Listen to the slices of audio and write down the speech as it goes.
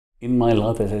In my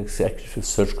life as an executive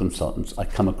search consultant, I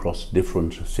come across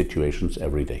different situations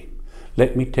every day.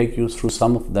 Let me take you through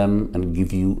some of them and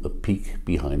give you a peek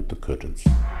behind the curtains.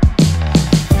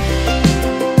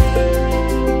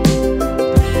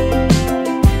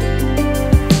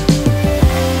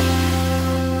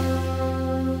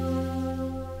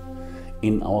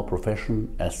 In our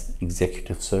profession as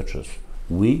executive searchers,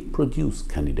 we produce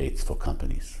candidates for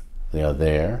companies. They are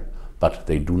there, but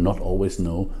they do not always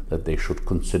know that they should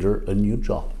consider a new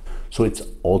job. So it's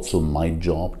also my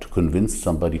job to convince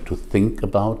somebody to think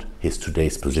about his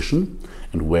today's position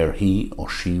and where he or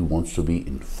she wants to be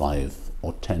in 5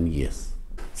 or 10 years.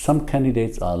 Some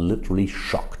candidates are literally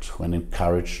shocked when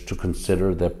encouraged to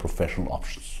consider their professional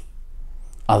options.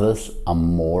 Others are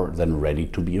more than ready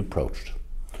to be approached.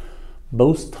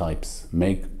 Both types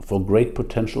make for great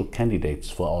potential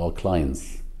candidates for our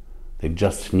clients. They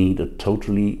just need a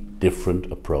totally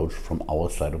different approach from our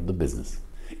side of the business.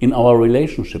 In our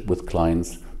relationship with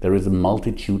clients, there is a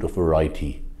multitude of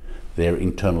variety. Their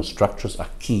internal structures are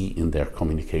key in their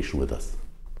communication with us.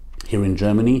 Here in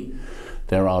Germany,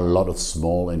 there are a lot of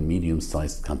small and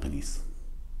medium-sized companies.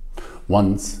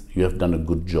 Once you have done a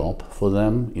good job for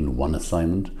them in one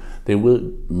assignment, they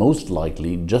will most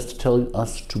likely just tell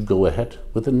us to go ahead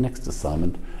with the next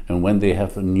assignment, and when they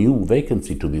have a new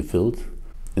vacancy to be filled,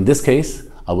 in this case,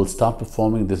 I will start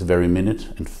performing this very minute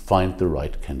and find the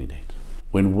right candidate.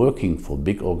 When working for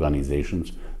big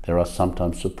organizations, there are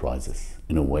sometimes surprises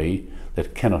in a way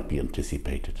that cannot be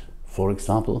anticipated. For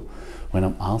example, when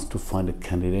I'm asked to find a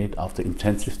candidate after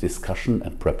intensive discussion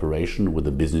and preparation with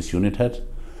a business unit head,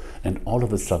 and all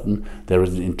of a sudden there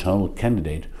is an internal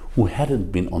candidate who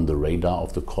hadn't been on the radar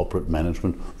of the corporate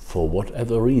management for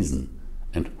whatever reason,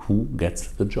 and who gets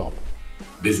the job.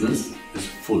 Business is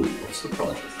full of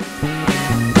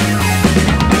surprises.